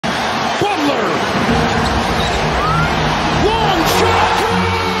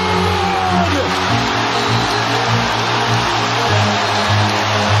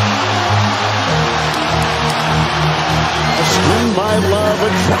my love, a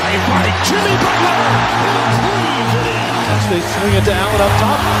drive by Jimmy Butler. As they swing it to Allen up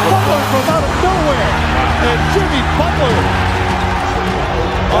top. Butler from out of nowhere. And Jimmy Butler.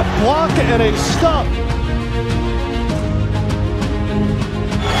 A block and a stop.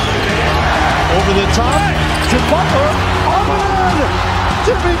 Over the top to Butler. On!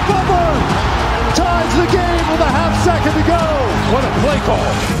 Jimmy Butler ties the game with a half second to go. What a play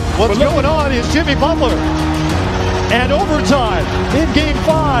call. What's going on is Jimmy Butler. And overtime in game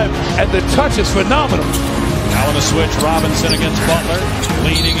 5. And the touch is phenomenal. Now on the switch, Robinson against Butler.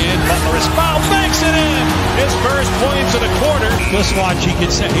 Leaning in, Butler is fouled, banks it in! His first points of the quarter. Just watch, he can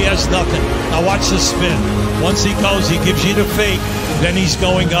say he has nothing. Now watch the spin. Once he goes, he gives you the fake. Then he's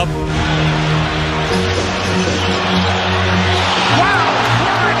going up. Wow!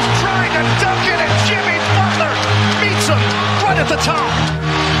 Lawrence trying to dunk it, and Jimmy Butler meets him right at the top.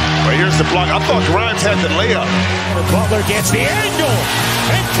 Well, here's the block. I thought Grimes had the layup. Butler gets the angle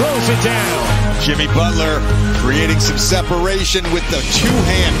and throws it down. Jimmy Butler creating some separation with the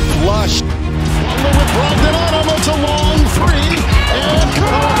two-hand flush. Butler with Brogdon on him. It's a long three. And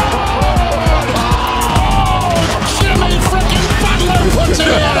Jimmy Frickin Butler puts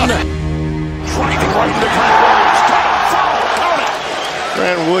it in. Driving right into Grant Williams. Foul. Count it.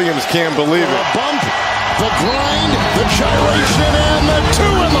 Grant Williams can't believe it. Bump, the grind, the gyration, and the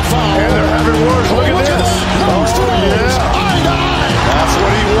two in the foul. And they're having words. Look at this. Yeah. That's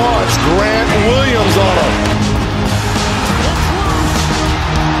what he wants. Grant Williams on him.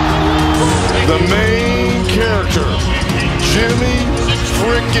 The main character, Jimmy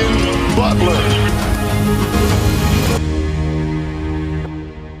Frickin Butler.